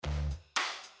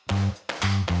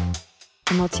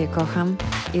Emocje kocham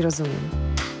i rozumiem.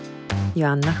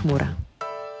 Joanna Chmura.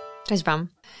 Cześć Wam.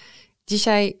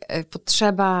 Dzisiaj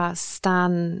potrzeba,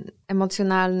 stan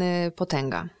emocjonalny,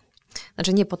 potęga.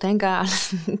 Znaczy nie potęga, ale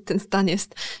ten stan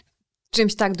jest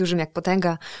czymś tak dużym jak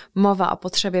potęga. Mowa o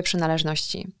potrzebie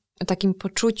przynależności. O takim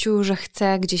poczuciu, że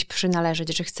chcę gdzieś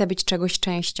przynależeć, że chcę być czegoś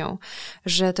częścią,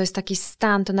 że to jest taki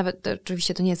stan, to nawet,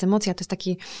 oczywiście to nie jest emocja, to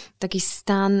jest taki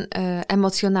stan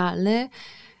emocjonalny,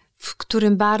 w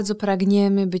którym bardzo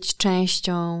pragniemy być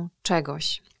częścią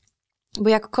czegoś. Bo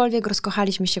jakkolwiek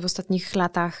rozkochaliśmy się w ostatnich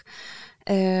latach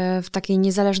w takiej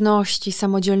niezależności,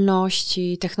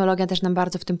 samodzielności, technologia też nam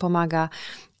bardzo w tym pomaga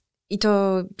i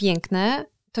to piękne,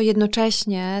 to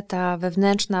jednocześnie ta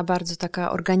wewnętrzna, bardzo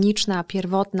taka organiczna,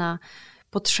 pierwotna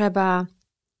potrzeba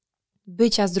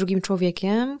bycia z drugim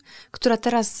człowiekiem, która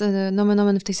teraz nomen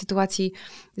omen w tej sytuacji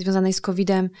związanej z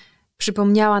COVID-em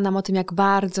przypomniała nam o tym, jak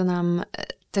bardzo nam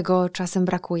tego czasem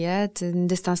brakuje. Ten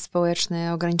dystans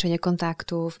społeczny, ograniczenie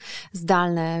kontaktów,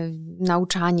 zdalne,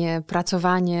 nauczanie,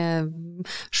 pracowanie,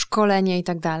 szkolenie i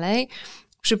tak dalej.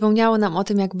 Przypomniało nam o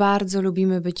tym, jak bardzo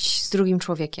lubimy być z drugim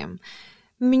człowiekiem.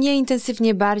 Mniej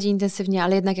intensywnie, bardziej intensywnie,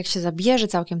 ale jednak jak się zabierze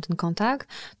całkiem ten kontakt,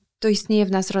 to istnieje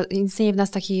w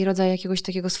nas taki rodzaj jakiegoś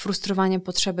takiego sfrustrowania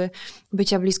potrzeby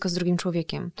bycia blisko z drugim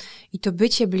człowiekiem. I to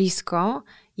bycie blisko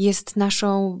jest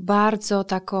naszą bardzo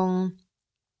taką,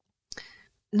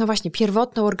 no właśnie,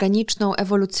 pierwotną, organiczną,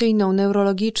 ewolucyjną,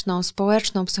 neurologiczną,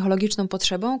 społeczną, psychologiczną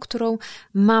potrzebą, którą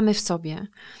mamy w sobie.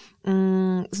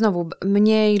 Znowu,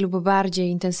 mniej lub bardziej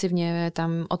intensywnie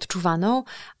tam odczuwaną,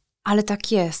 ale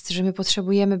tak jest, że my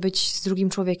potrzebujemy być z drugim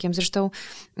człowiekiem. Zresztą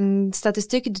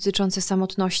statystyki dotyczące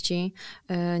samotności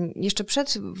jeszcze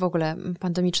przed w ogóle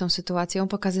pandemiczną sytuacją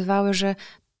pokazywały, że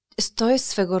to jest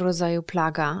swego rodzaju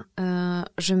plaga,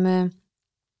 że my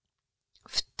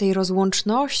w tej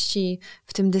rozłączności,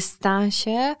 w tym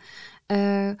dystansie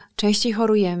częściej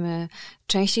chorujemy,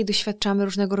 częściej doświadczamy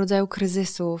różnego rodzaju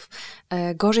kryzysów,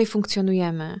 gorzej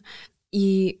funkcjonujemy.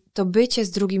 I to bycie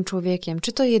z drugim człowiekiem,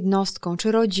 czy to jednostką,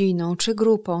 czy rodziną, czy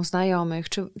grupą znajomych,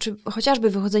 czy chociażby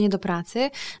wychodzenie do pracy,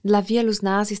 dla wielu z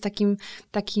nas jest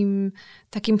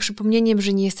takim przypomnieniem,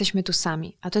 że nie jesteśmy tu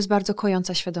sami. A to jest bardzo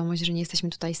kojąca świadomość, że nie jesteśmy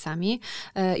tutaj sami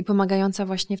i pomagająca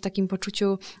właśnie w takim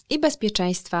poczuciu i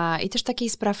bezpieczeństwa, i też takiej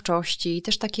sprawczości, i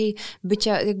też takiej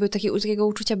bycia, jakby takiego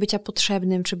uczucia bycia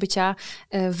potrzebnym, czy bycia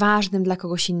ważnym dla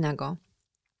kogoś innego.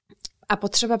 A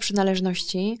potrzeba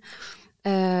przynależności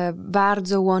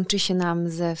bardzo łączy się nam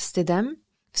ze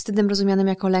wstydem rozumianym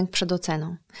jako lęk przed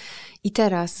oceną. I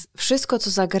teraz wszystko, co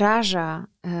zagraża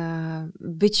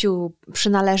byciu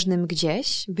przynależnym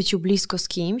gdzieś, byciu blisko z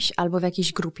kimś albo w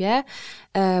jakiejś grupie,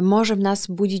 może w nas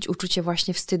budzić uczucie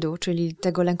właśnie wstydu, czyli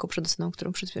tego lęku przed oceną,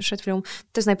 którą przed chwilą,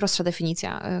 to jest najprostsza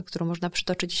definicja, którą można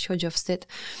przytoczyć, jeśli chodzi o wstyd.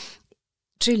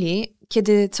 Czyli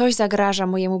kiedy coś zagraża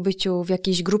mojemu byciu w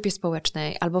jakiejś grupie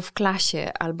społecznej, albo w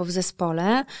klasie, albo w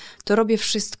zespole, to robię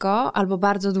wszystko, albo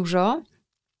bardzo dużo,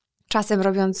 czasem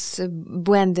robiąc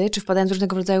błędy, czy wpadając w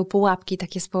różnego rodzaju pułapki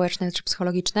takie społeczne czy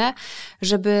psychologiczne,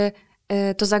 żeby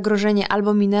to zagrożenie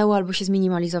albo minęło, albo się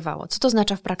zminimalizowało. Co to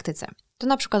oznacza w praktyce? To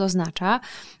na przykład oznacza,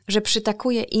 że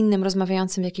przytakuję innym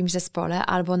rozmawiającym w jakimś zespole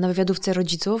albo na wywiadówce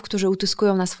rodziców, którzy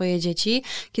utyskują na swoje dzieci,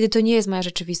 kiedy to nie jest moja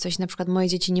rzeczywistość. Na przykład moje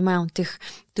dzieci nie mają tych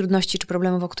trudności czy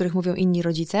problemów, o których mówią inni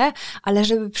rodzice, ale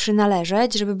żeby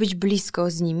przynależeć, żeby być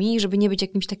blisko z nimi, żeby nie być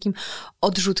jakimś takim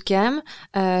odrzutkiem,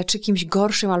 czy kimś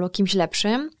gorszym albo kimś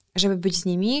lepszym, żeby być z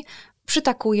nimi,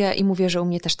 przytakuję i mówię, że u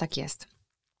mnie też tak jest.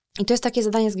 I to jest takie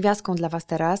zadanie z gwiazdką dla Was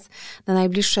teraz, na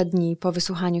najbliższe dni po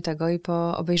wysłuchaniu tego i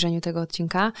po obejrzeniu tego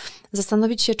odcinka,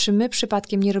 zastanowić się, czy my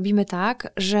przypadkiem nie robimy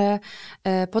tak, że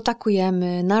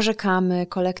potakujemy, narzekamy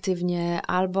kolektywnie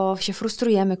albo się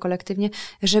frustrujemy kolektywnie,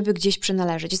 żeby gdzieś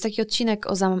przynależeć. Jest taki odcinek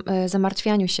o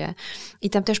zamartwianiu się i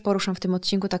tam też poruszam w tym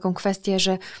odcinku taką kwestię,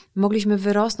 że mogliśmy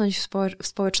wyrosnąć w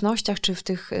społecznościach czy w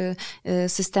tych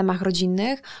systemach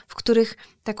rodzinnych, w których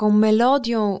taką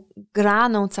melodią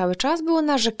graną cały czas było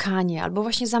narzekanie, albo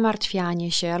właśnie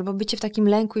zamartwianie się, albo bycie w takim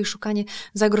lęku i szukanie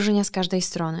zagrożenia z każdej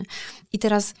strony. I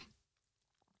teraz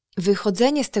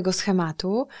wychodzenie z tego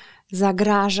schematu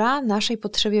zagraża naszej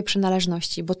potrzebie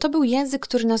przynależności, bo to był język,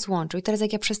 który nas łączył. I teraz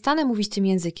jak ja przestanę mówić tym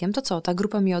językiem, to co? Ta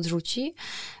grupa mnie odrzuci?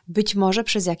 Być może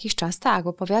przez jakiś czas tak,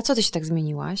 bo powie, a co ty się tak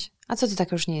zmieniłaś? A co ty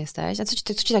tak już nie jesteś? A co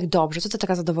ci tak dobrze? Co ty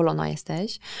taka zadowolona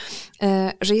jesteś?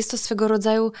 Że jest to swego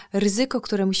rodzaju ryzyko,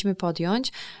 które musimy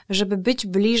podjąć, żeby być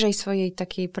bliżej swojej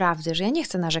takiej prawdy, że ja nie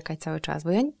chcę narzekać cały czas,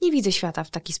 bo ja nie widzę świata w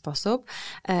taki sposób,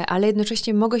 ale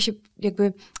jednocześnie mogę się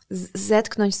jakby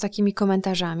zetknąć z takimi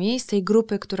komentarzami z tej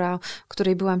grupy,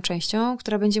 której byłam częścią,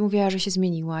 która będzie mówiła, że się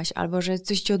zmieniłaś, albo że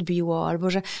coś ci odbiło, albo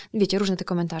że, wiecie, różne te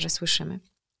komentarze słyszymy.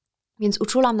 Więc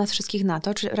uczulam nas wszystkich na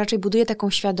to, czy raczej buduję taką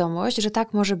świadomość, że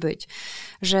tak może być,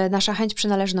 że nasza chęć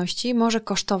przynależności może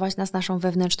kosztować nas naszą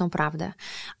wewnętrzną prawdę.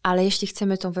 Ale jeśli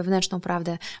chcemy tą wewnętrzną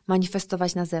prawdę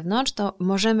manifestować na zewnątrz, to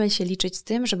możemy się liczyć z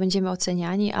tym, że będziemy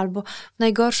oceniani albo w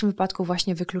najgorszym wypadku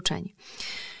właśnie wykluczeni.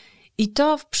 I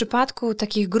to w przypadku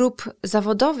takich grup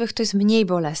zawodowych to jest mniej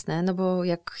bolesne, no bo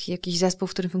jak jakiś zespół,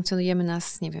 w którym funkcjonujemy,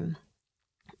 nas, nie wiem,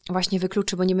 właśnie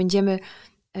wykluczy, bo nie będziemy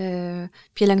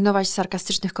pielęgnować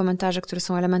sarkastycznych komentarzy, które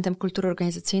są elementem kultury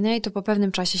organizacyjnej, to po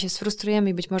pewnym czasie się sfrustrujemy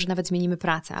i być może nawet zmienimy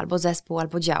pracę, albo zespół,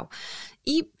 albo dział.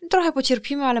 I trochę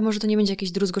pocierpimy, ale może to nie będzie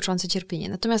jakieś druzgoczące cierpienie.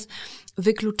 Natomiast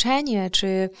wykluczenie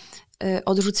czy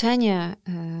odrzucenie,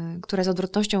 które jest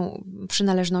odwrotnością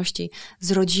przynależności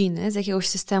z rodziny, z jakiegoś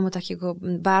systemu takiego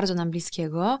bardzo nam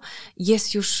bliskiego,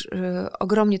 jest już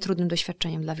ogromnie trudnym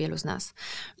doświadczeniem dla wielu z nas.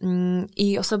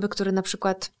 I osoby, które na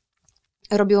przykład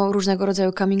robią różnego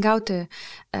rodzaju coming outy,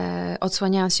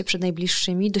 odsłaniając się przed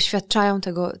najbliższymi, doświadczają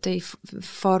tej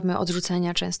formy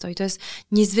odrzucenia często i to jest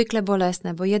niezwykle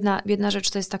bolesne, bo jedna rzecz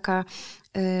to jest taka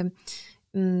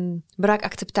brak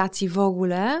akceptacji w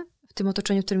ogóle w tym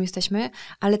otoczeniu, w którym jesteśmy,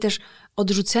 ale też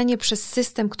odrzucenie przez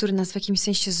system, który nas w jakimś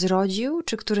sensie zrodził,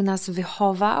 czy który nas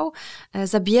wychował,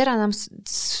 zabiera nam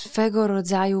swego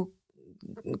rodzaju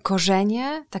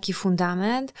korzenie, taki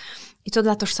fundament i to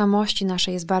dla tożsamości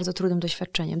naszej jest bardzo trudnym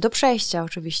doświadczeniem. Do przejścia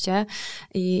oczywiście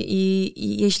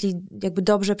i jeśli jakby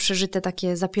dobrze przeżyte,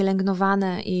 takie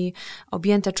zapielęgnowane i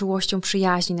objęte czułością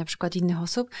przyjaźni na przykład innych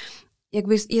osób,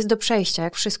 jakby jest do przejścia,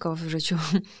 jak wszystko w życiu.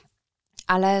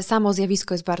 Ale samo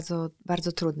zjawisko jest bardzo,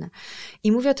 bardzo trudne.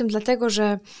 I mówię o tym dlatego,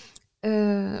 że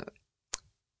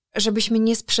żebyśmy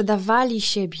nie sprzedawali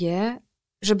siebie,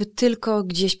 żeby tylko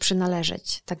gdzieś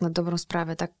przynależeć, tak na dobrą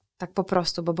sprawę, tak po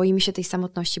prostu, bo boimy się tej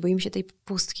samotności, boimy się tej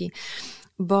pustki,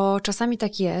 bo czasami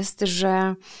tak jest,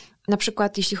 że na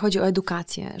przykład jeśli chodzi o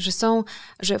edukację,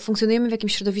 że funkcjonujemy w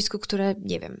jakimś środowisku, które,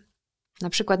 nie wiem, na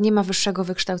przykład nie ma wyższego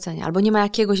wykształcenia, albo nie ma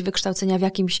jakiegoś wykształcenia w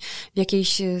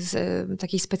jakiejś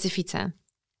takiej specyfice.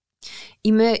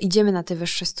 I my idziemy na te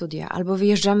wyższe studia, albo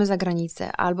wyjeżdżamy za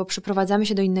granicę, albo przeprowadzamy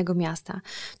się do innego miasta.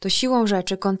 To siłą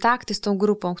rzeczy kontakty z tą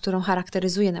grupą, którą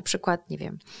charakteryzuje na przykład, nie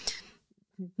wiem,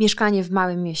 mieszkanie w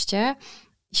małym mieście,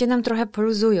 się nam trochę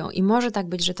poluzują. I może tak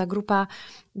być, że ta grupa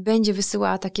będzie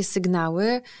wysyłała takie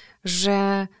sygnały,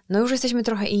 że no już jesteśmy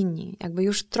trochę inni. Jakby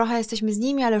już trochę jesteśmy z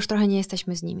nimi, ale już trochę nie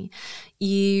jesteśmy z nimi.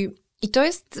 I to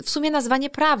jest w sumie nazwanie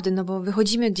prawdy, no bo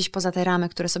wychodzimy gdzieś poza te ramy,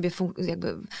 które sobie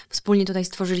jakby wspólnie tutaj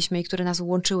stworzyliśmy i które nas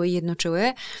łączyły i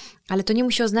jednoczyły, ale to nie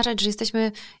musi oznaczać,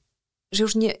 że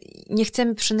już nie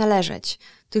chcemy przynależeć,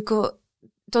 tylko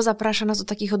to zaprasza nas do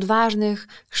takich odważnych,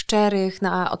 szczerych,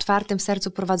 na otwartym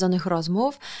sercu prowadzonych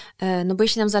rozmów, no bo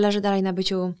jeśli nam zależy dalej na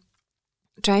byciu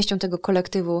częścią tego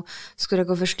kolektywu, z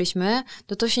którego wyszliśmy,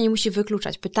 to się nie musi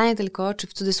wykluczać. Pytanie tylko, czy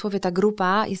w cudzysłowie ta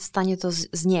grupa jest w stanie to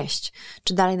znieść,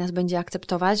 czy dalej nas będzie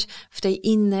akceptować w tej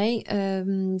innej,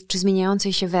 czy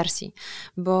zmieniającej się wersji.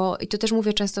 I to też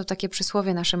mówię często, takie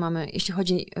przysłowie nasze mamy, jeśli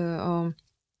chodzi o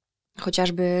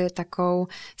chociażby taką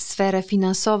sferę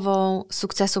finansową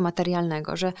sukcesu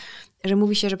materialnego, że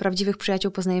mówi się, że prawdziwych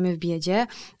przyjaciół poznajemy w biedzie,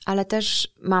 ale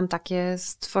też mam takie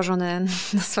stworzone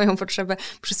na swoją potrzebę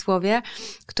przysłowie,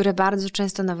 które bardzo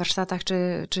często na warsztatach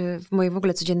czy w mojej w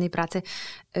ogóle codziennej pracy,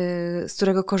 z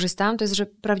którego korzystam, to jest, że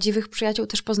prawdziwych przyjaciół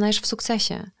też poznajesz w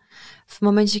sukcesie. W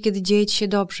momencie, kiedy dzieje ci się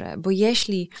dobrze, bo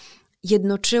jeśli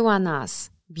jednoczyła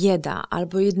nas bieda,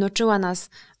 albo jednoczyła nas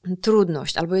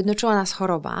trudność, albo jednoczyła nas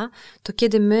choroba, to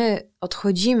kiedy my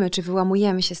odchodzimy, czy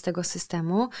wyłamujemy się z tego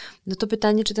systemu, no to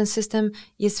pytanie, czy ten system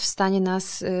jest w stanie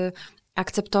nas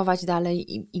akceptować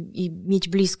dalej i mieć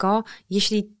blisko,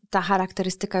 jeśli ta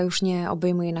charakterystyka już nie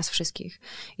obejmuje nas wszystkich.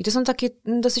 I to są takie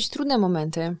dosyć trudne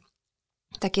momenty,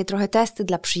 takie trochę testy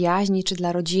dla przyjaźni, czy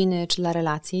dla rodziny, czy dla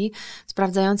relacji,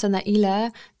 sprawdzające na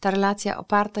ile ta relacja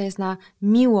oparta jest na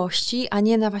miłości, a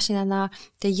nie właśnie na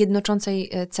tej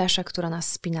jednoczącej cesze, która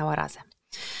nas spinała razem.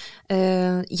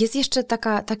 Jest jeszcze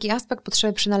taki aspekt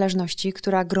potrzeby przynależności,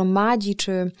 która gromadzi,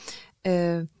 czy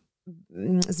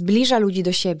zbliża ludzi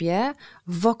do siebie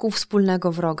wokół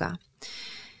wspólnego wroga.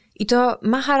 I to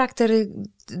ma charakter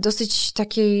dosyć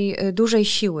takiej dużej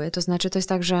siły, to znaczy to jest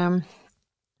tak, że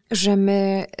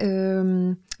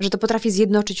to potrafi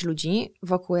zjednoczyć ludzi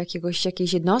wokół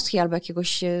jakiejś jednostki albo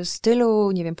jakiegoś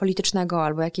stylu, nie wiem, politycznego,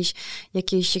 albo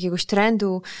jakiegoś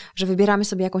trendu, że wybieramy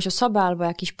sobie jakąś osobę, albo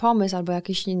jakiś pomysł, albo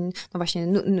jakiś, no właśnie,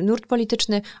 nurt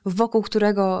polityczny, wokół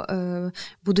którego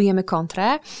budujemy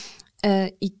kontrę.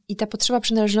 I ta potrzeba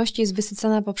przynależności jest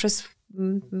wysycana poprzez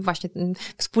właśnie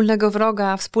wspólnego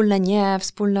wroga, wspólne nie,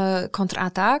 wspólny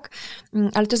kontratak,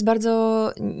 ale to jest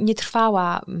bardzo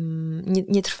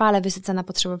nietrwale wysycana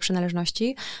potrzeba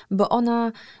przynależności, bo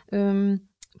ona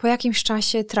po jakimś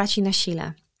czasie traci na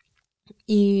sile.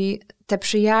 I te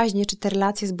przyjaźnie, czy te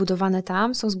relacje zbudowane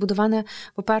tam są zbudowane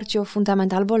w oparciu o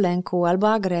fundament albo lęku,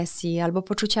 albo agresji, albo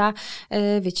poczucia,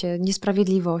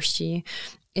 niesprawiedliwości.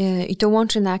 I to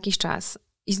łączy na jakiś czas.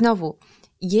 I znowu,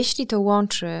 jeśli to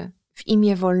łączy w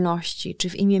imię wolności, czy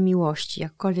w imię miłości,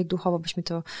 jakkolwiek duchowo byśmy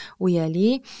to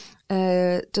ujęli,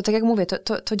 to tak jak mówię,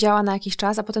 to działa na jakiś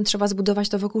czas, a potem trzeba zbudować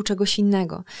to wokół czegoś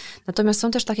innego. Natomiast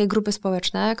są też takie grupy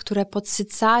społeczne, które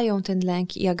podsycają ten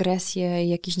lęk i agresję, i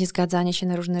jakieś niezgadzanie się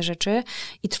na różne rzeczy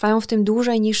i trwają w tym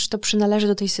dłużej niż to przynależy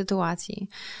do tej sytuacji.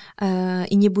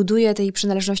 I nie buduje tej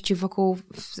przynależności wokół,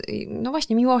 no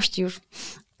właśnie, miłości już.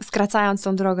 Skracając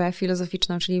tą drogę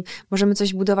filozoficzną, czyli możemy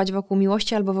coś budować wokół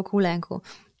miłości albo wokół lęku.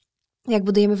 Jak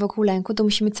budujemy wokół lęku, to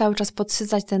musimy cały czas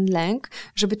podsycać ten lęk,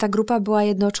 żeby ta grupa była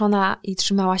jednoczona i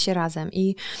trzymała się razem.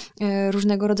 I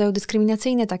różnego rodzaju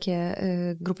dyskryminacyjne takie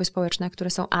grupy społeczne, które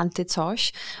są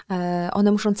anty-coś,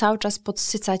 one muszą cały czas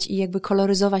podsycać i jakby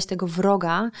koloryzować tego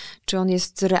wroga, czy on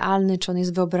jest realny, czy on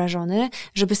jest wyobrażony,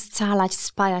 żeby scalać,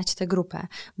 spajać tę grupę.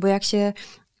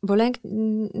 Bo lęk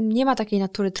nie ma takiej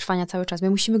natury trwania cały czas. My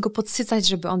musimy go podsycać,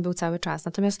 żeby on był cały czas.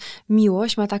 Natomiast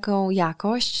miłość ma taką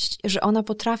jakość, że ona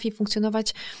potrafi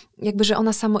funkcjonować, jakby, że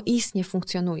ona samoistnie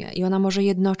funkcjonuje i ona może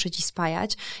jednoczyć i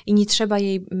spajać i nie trzeba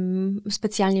jej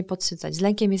specjalnie podsycać. Z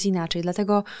lękiem jest inaczej.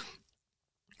 Dlatego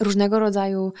różnego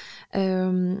rodzaju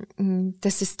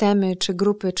te systemy, czy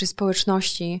grupy, czy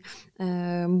społeczności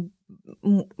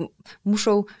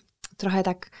muszą trochę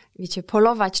tak,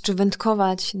 polować czy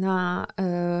wędkować na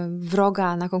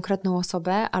wroga, na konkretną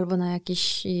osobę albo na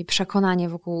jakieś przekonanie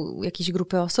wokół jakiejś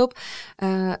grupy osób,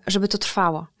 żeby to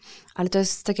trwało. Ale to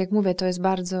jest, tak jak mówię, to jest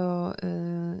bardzo,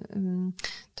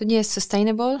 to nie jest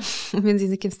sustainable, mówiąc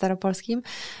językiem staropolskim.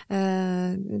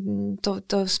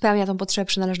 To spełnia tą potrzebę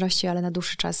przynależności, ale na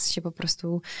dłuższy czas się po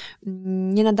prostu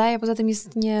nie nadaje. Poza tym jest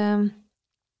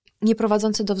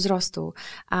nieprowadzący do wzrostu,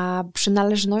 a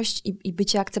przynależność i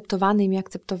bycie akceptowanym i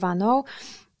akceptowaną,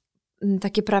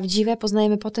 takie prawdziwe,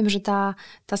 poznajemy po tym, że ta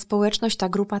społeczność, ta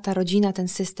grupa, ta rodzina, ten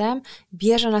system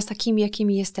bierze nas takimi,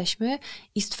 jakimi jesteśmy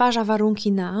i stwarza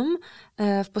warunki nam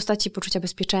w postaci poczucia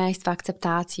bezpieczeństwa,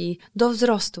 akceptacji, do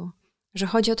wzrostu. Że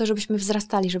chodzi o to, żebyśmy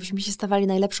wzrastali, żebyśmy się stawali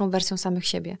najlepszą wersją samych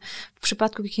siebie. W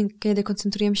przypadku, kiedy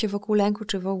koncentrujemy się wokół lęku,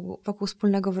 czy wokół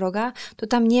wspólnego wroga, to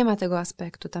tam nie ma tego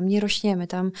aspektu, tam nie rośniemy,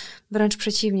 tam wręcz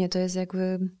przeciwnie, to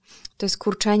jest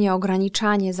kurczenie,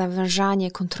 ograniczanie,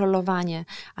 zawężanie, kontrolowanie,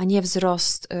 a nie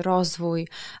wzrost, rozwój,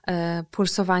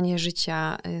 pulsowanie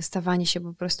życia, stawanie się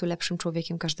po prostu lepszym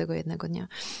człowiekiem każdego jednego dnia.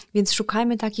 Więc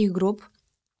szukajmy takich grup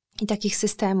i takich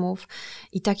systemów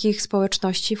i takich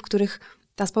społeczności, w których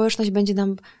ta społeczność będzie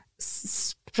nam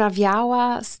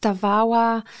sprawiała,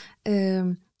 stawała,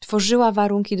 tworzyła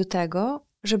warunki do tego,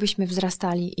 żebyśmy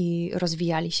wzrastali i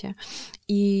rozwijali się.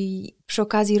 I przy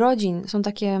okazji rodzin są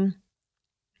takie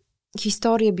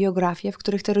historie, biografie, w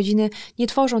których te rodziny nie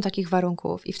tworzą takich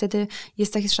warunków i wtedy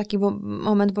jest taki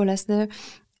moment bolesny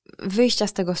wyjścia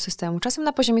z tego systemu. Czasem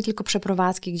na poziomie tylko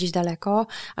przeprowadzki gdzieś daleko,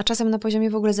 a czasem na poziomie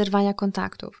w ogóle zerwania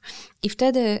kontaktów. I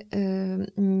wtedy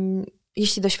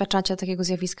jeśli doświadczacie takiego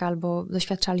zjawiska, albo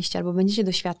doświadczaliście, albo będziecie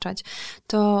doświadczać,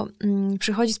 to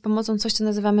przychodzi z pomocą coś, co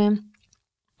nazywamy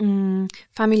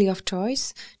family of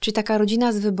choice, czyli taka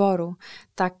rodzina z wyboru,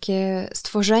 takie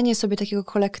stworzenie sobie takiego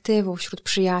kolektywu wśród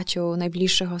przyjaciół,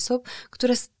 najbliższych osób,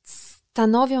 które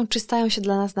stanowią, czy stają się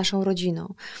dla nas naszą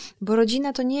rodziną. Bo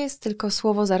rodzina to nie jest tylko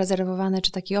słowo zarezerwowane,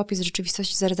 czy taki opis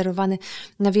rzeczywistości zarezerwowany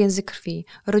na więzy krwi.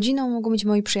 Rodziną mogą być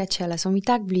moi przyjaciele, są mi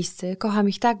tak bliscy, kocham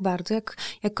ich tak bardzo,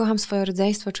 jak kocham swoje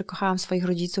rodzeństwo, czy kochałam swoich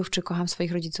rodziców, czy kocham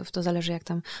swoich rodziców. To zależy, jak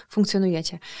tam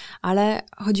funkcjonujecie. Ale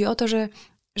chodzi o to,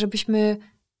 żebyśmy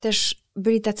też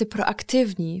byli tacy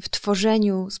proaktywni w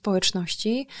tworzeniu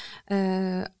społeczności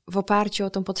w oparciu o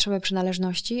tą potrzebę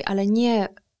przynależności, ale nie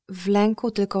w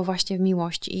lęku, tylko właśnie w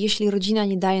miłości. I jeśli rodzina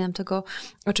nie daje nam tego,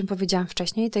 o czym powiedziałam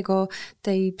wcześniej,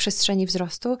 tej przestrzeni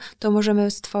wzrostu, to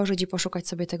możemy stworzyć i poszukać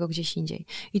sobie tego gdzieś indziej.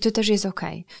 I to też jest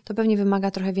okej. To pewnie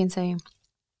wymaga trochę więcej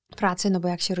pracy, no bo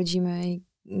jak się rodzimy i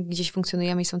gdzieś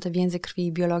funkcjonujemy i są te więzy krwi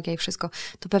i biologia i wszystko,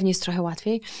 to pewnie jest trochę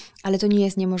łatwiej, ale to nie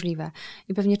jest niemożliwe.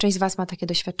 I pewnie część z was ma takie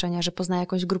doświadczenia, że pozna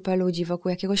jakąś grupę ludzi wokół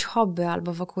jakiegoś hobby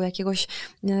albo wokół jakiegoś,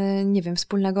 nie wiem,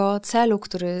 wspólnego celu,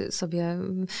 który sobie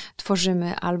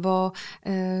tworzymy, albo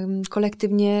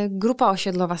kolektywnie grupa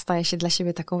osiedlowa staje się dla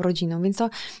siebie taką rodziną. Więc to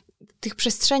tych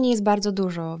przestrzeni jest bardzo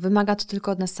dużo. Wymaga to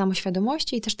tylko od nas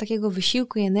samoświadomości i też takiego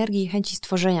wysiłku i energii i chęci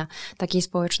stworzenia takiej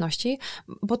społeczności,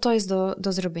 bo to jest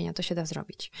do zrobienia, to się da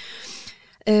zrobić.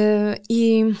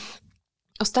 I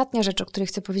ostatnia rzecz, o której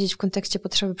chcę powiedzieć w kontekście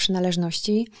potrzeby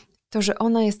przynależności, to, że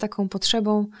ona jest taką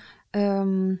potrzebą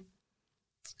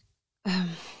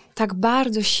tak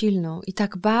bardzo silną i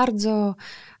tak bardzo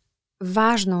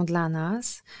ważną dla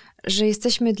nas, że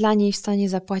jesteśmy dla niej w stanie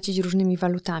zapłacić różnymi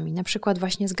walutami. Na przykład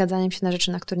właśnie zgadzaniem się na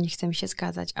rzeczy, na które nie chcemy się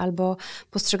zgadzać, albo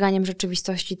postrzeganiem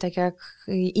rzeczywistości tak, jak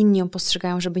inni ją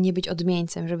postrzegają, żeby nie być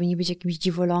odmieńcem, żeby nie być jakimś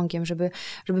dziwolągiem, żeby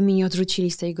mnie nie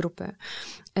odrzucili z tej grupy.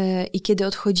 I kiedy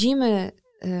odchodzimy,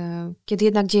 kiedy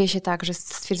jednak dzieje się tak, że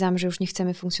stwierdzamy, że już nie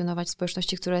chcemy funkcjonować w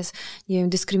społeczności, która jest, nie wiem,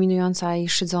 dyskryminująca i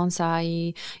szydząca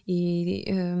i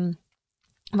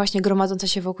właśnie gromadząca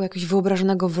się wokół jakiegoś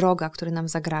wyobrażonego wroga, który nam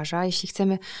zagraża. Jeśli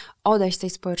chcemy odejść z tej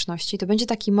społeczności, to będzie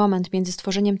taki moment między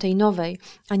stworzeniem tej nowej,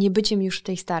 a nie byciem już w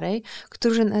tej starej,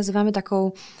 który nazywamy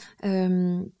taką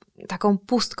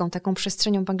pustką, taką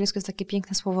przestrzenią. Po angielsku jest takie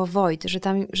piękne słowo void,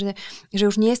 że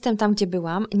już nie jestem tam, gdzie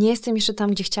byłam, nie jestem jeszcze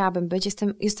tam, gdzie chciałabym być,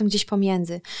 jestem gdzieś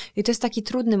pomiędzy. I to jest taki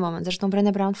trudny moment. Zresztą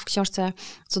Brené Brown w książce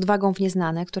Z odwagą w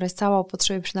nieznane, która jest cała o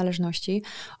potrzebie przynależności,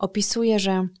 opisuje,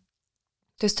 że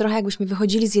to jest trochę jakbyśmy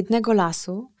wychodzili z jednego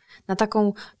lasu na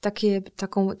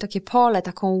takie pole,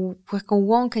 taką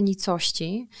łąkę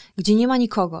nicości, gdzie nie ma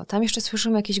nikogo. Tam jeszcze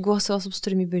słyszymy jakieś głosy osób, z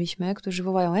którymi byliśmy, którzy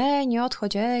wołają: ej, nie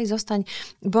odchodź, ej, zostań,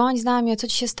 bądź z nami, a co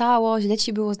ci się stało, źle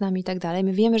ci było z nami i tak dalej.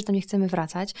 My wiemy, że tam nie chcemy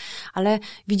wracać, ale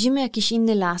widzimy jakiś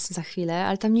inny las za chwilę,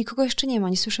 ale tam nikogo jeszcze nie ma,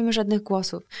 nie słyszymy żadnych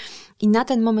głosów. I na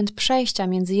ten moment przejścia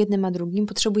między jednym a drugim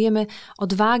potrzebujemy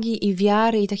odwagi i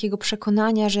wiary i takiego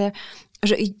przekonania, że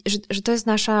to jest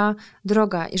nasza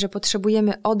droga i że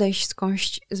potrzebujemy odejść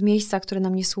skądś z miejsca, które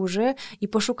nam nie służy i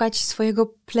poszukać swojego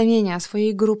plemienia,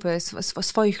 swojej grupy,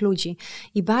 swoich ludzi.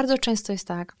 I bardzo często jest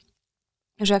tak,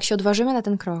 że jak się odważymy na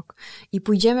ten krok i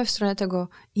pójdziemy w stronę tego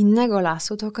innego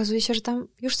lasu, to okazuje się, że tam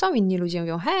już są inni ludzie.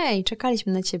 Mówią: hej,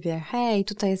 czekaliśmy na ciebie, hej,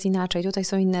 tutaj jest inaczej, tutaj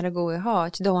są inne reguły,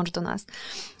 chodź, dołącz do nas.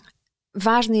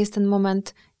 Ważny jest ten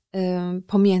moment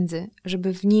pomiędzy,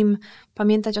 żeby w nim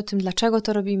pamiętać o tym, dlaczego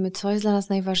to robimy, co jest dla nas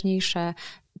najważniejsze,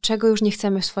 czego już nie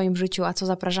chcemy w swoim życiu, a co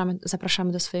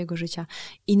zapraszamy do swojego życia.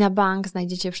 I na bank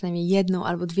znajdziecie przynajmniej jedną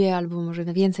albo dwie, albo może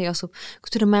więcej osób,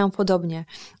 które mają podobnie.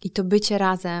 I to bycie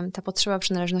razem, ta potrzeba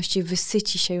przynależności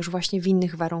wysyci się już właśnie w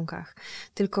innych warunkach.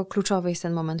 Tylko kluczowy jest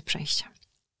ten moment przejścia.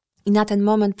 I na ten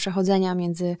moment przechodzenia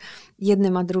między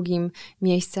jednym a drugim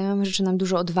miejscem życzy nam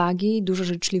dużo odwagi, dużo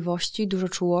życzliwości, dużo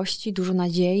czułości, dużo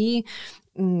nadziei,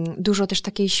 dużo też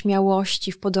takiej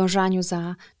śmiałości w podążaniu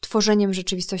za tworzeniem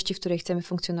rzeczywistości, w której chcemy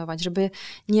funkcjonować, żeby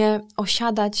nie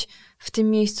osiadać w tym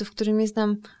miejscu, w którym jest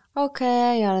nam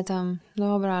okej, ale tam,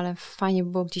 dobra, ale fajnie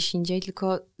by było gdzieś indziej,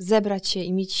 tylko zebrać się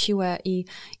i mieć siłę i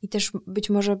też być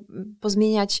może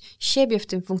pozmieniać siebie w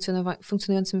tym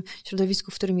funkcjonującym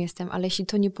środowisku, w którym jestem, ale jeśli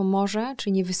to nie pomoże,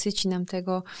 czyli nie wysyci nam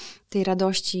tej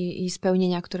radości i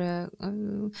spełnienia,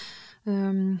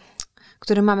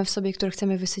 które mamy w sobie, które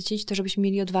chcemy wysycić, to żebyśmy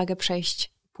mieli odwagę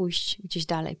pójść gdzieś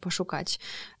dalej, poszukać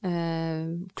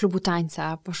klubu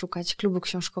tańca, poszukać klubu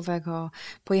książkowego,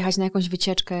 pojechać na jakąś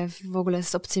wycieczkę w ogóle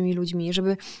z obcymi ludźmi,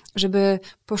 żeby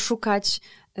poszukać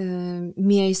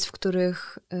miejsc, w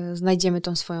których znajdziemy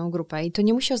tą swoją grupę. I to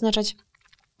nie musi oznaczać,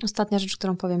 ostatnia rzecz,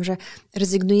 którą powiem, że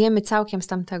rezygnujemy całkiem z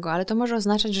tamtego, ale to może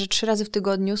oznaczać, że 3 razy w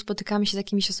tygodniu spotykamy się z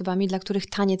jakimiś osobami, dla których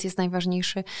taniec jest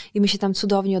najważniejszy i my się tam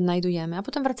cudownie odnajdujemy, a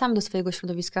potem wracamy do swojego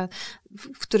środowiska,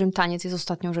 w którym taniec jest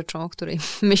ostatnią rzeczą, o której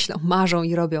myślą, marzą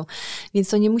i robią. Więc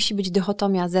to nie musi być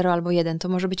dychotomia 0 albo 1, to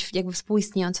może być jakby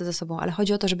współistniejące ze sobą, ale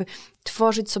chodzi o to, żeby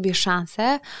tworzyć sobie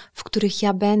szanse, w których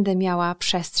ja będę miała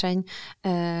przestrzeń,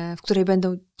 w której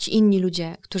będą ci inni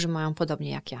ludzie, którzy mają podobnie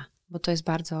jak ja. Bo to jest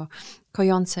bardzo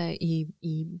kojące i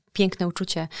piękne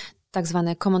uczucie, tak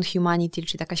zwane common humanity,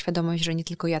 czyli taka świadomość, że nie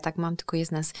tylko ja tak mam, tylko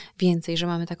jest nas więcej, że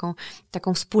mamy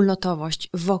taką wspólnotowość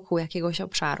wokół jakiegoś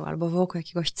obszaru, albo wokół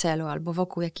jakiegoś celu, albo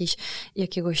wokół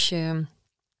jakiegoś,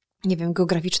 nie wiem,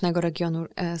 geograficznego regionu,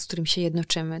 z którym się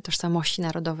jednoczymy, tożsamości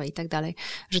narodowej i tak dalej,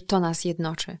 że to nas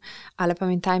jednoczy. Ale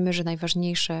pamiętajmy, że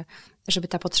najważniejsze, żeby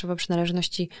ta potrzeba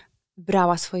przynależności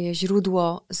brała swoje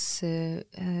źródło z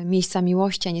miejsca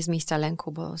miłości, a nie z miejsca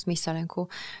lęku, bo z miejsca lęku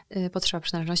potrzeba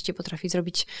przynależności potrafi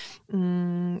zrobić,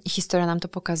 historia nam to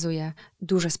pokazuje,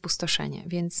 duże spustoszenie.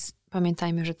 Więc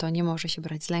pamiętajmy, że to nie może się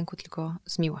brać z lęku, tylko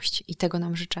z miłości. I tego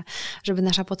nam życzę, żeby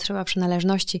nasza potrzeba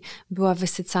przynależności była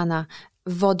wysycana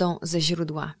wodą ze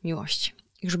źródła miłości.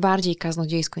 Już bardziej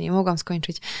kaznodziejsko nie mogłam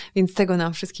skończyć, więc tego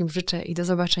nam wszystkim życzę i do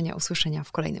zobaczenia, usłyszenia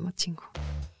w kolejnym odcinku.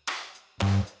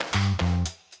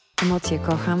 Emocje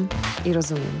kocham i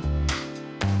rozumiem.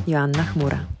 Joanna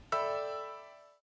Chmura.